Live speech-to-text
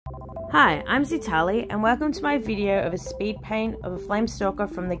Hi, I'm Ztarli and welcome to my video of a speed paint of a Flame Stalker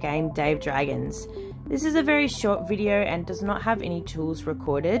from the game Dave Dragons. This is a very short video and does not have any tools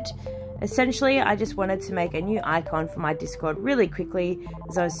recorded. Essentially, I just wanted to make a new icon for my Discord really quickly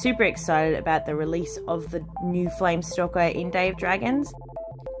as I was super excited about the release of the new Flame Stalker in Dave Dragons.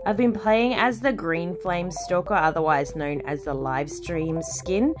 I've been playing as the green Flame Stalker, otherwise known as the livestream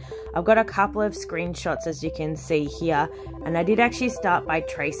skin. I've got a couple of screenshots as you can see here, and I did actually start by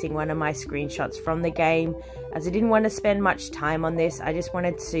tracing one of my screenshots from the game. As I didn't want to spend much time on this, I just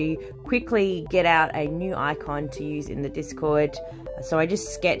wanted to quickly get out a new icon to use in the Discord. So I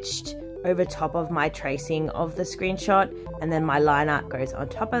just sketched over top of my tracing of the screenshot, and then my line art goes on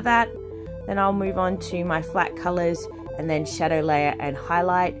top of that. Then I'll move on to my flat colors and then shadow layer and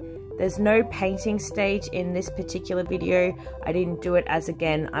highlight. There's no painting stage in this particular video. I didn't do it as,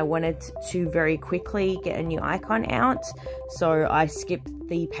 again, I wanted to very quickly get a new icon out, so I skipped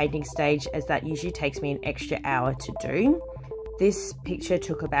the painting stage as that usually takes me an extra hour to do. This picture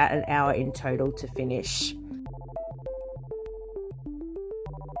took about an hour in total to finish.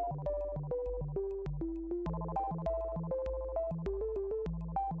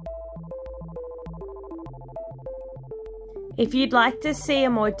 If you'd like to see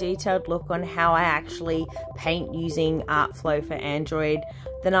a more detailed look on how I actually paint using Artflow for Android,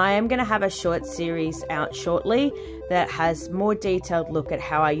 then I am going to have a short series out shortly that has more detailed look at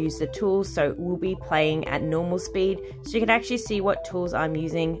how I use the tools. So we'll be playing at normal speed so you can actually see what tools I'm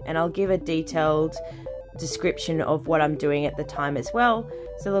using, and I'll give a detailed description of what I'm doing at the time as well.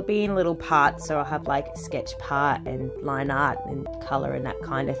 So they'll be in little parts, so I'll have like sketch part and line art and color and that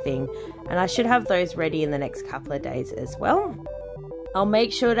kind of thing, and I should have those ready in the next couple of days as well. I'll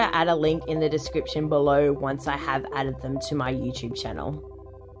make sure to add a link in the description below once I have added them to my YouTube channel.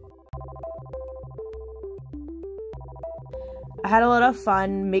 I had a lot of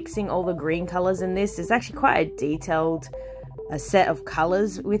fun mixing all the green colors in this. There's actually quite a detailed set of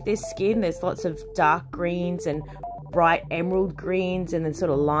colors with this skin. There's lots of dark greens and bright emerald greens and then sort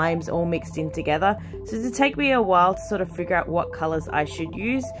of limes all mixed in together. So it took me a while to sort of figure out what colors I should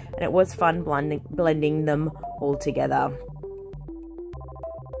use, and it was fun blending them all together.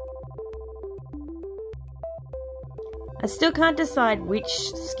 I still can't decide which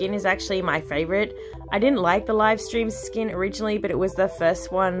skin is actually my favorite. I didn't like the live stream skin originally, but it was the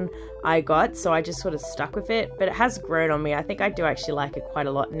first one I got, so I just sort of stuck with it. But it has grown on me. I think I do actually like it quite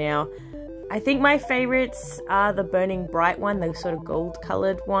a lot now. I think my favorites are the Burning Bright one, the sort of gold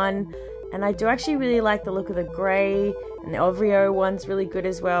colored one. And I do actually really like the look of the grey, and the Ovrio one's really good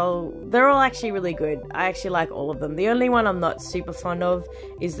as well. They're all actually really good. I actually like all of them. The only one I'm not super fond of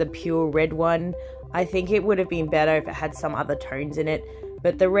is the pure red one. I think it would have been better if it had some other tones in it.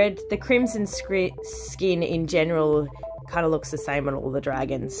 But the crimson skin in general kind of looks the same on all the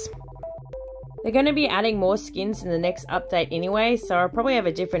dragons. They're going to be adding more skins in the next update anyway, so I'll probably have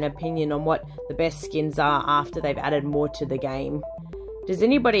a different opinion on what the best skins are after they've added more to the game. Does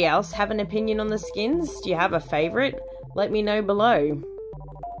anybody else have an opinion on the skins? Do you have a favourite? Let me know below.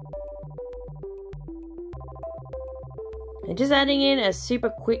 And just adding in a super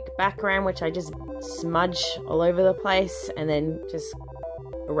quick background, which I just smudge all over the place and then just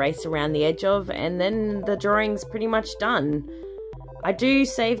erase around the edge of, and then the drawing's pretty much done. I do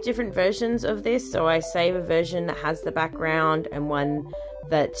save different versions of this, so I save a version that has the background, and one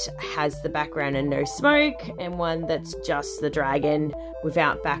that has the background and no smoke, and one that's just the dragon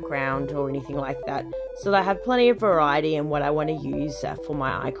without background or anything like that, so that I have plenty of variety in what I want to use for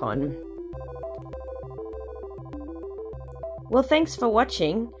my icon. Well, thanks for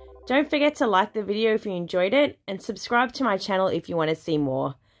watching. Don't forget to like the video if you enjoyed it, and subscribe to my channel if you want to see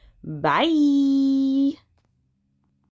more. Bye!